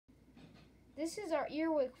this is our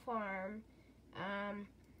Earwig Farm.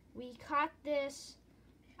 We caught this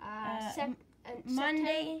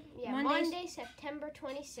Monday, September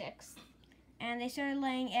 26th. And they started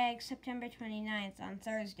laying eggs September 29th on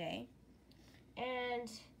Thursday. And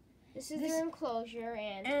this is their enclosure,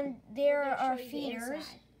 and there are feeders.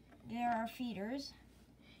 There are feeders.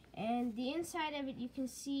 And the inside of it, you can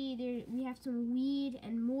see there we have some weed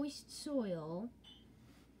and moist soil.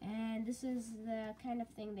 And this is the kind of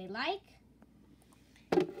thing they like.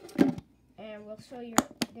 And we'll show you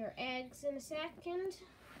their eggs in a second.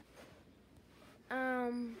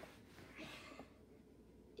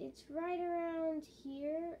 It's right around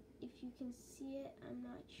here. If you can see it, I'm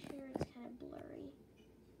not sure. It's kind of blurry.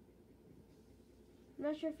 I'm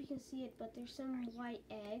not sure if you can see it, but there's some white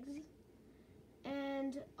eggs.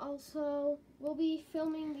 And also, we'll be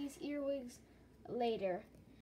filming these earwigs later.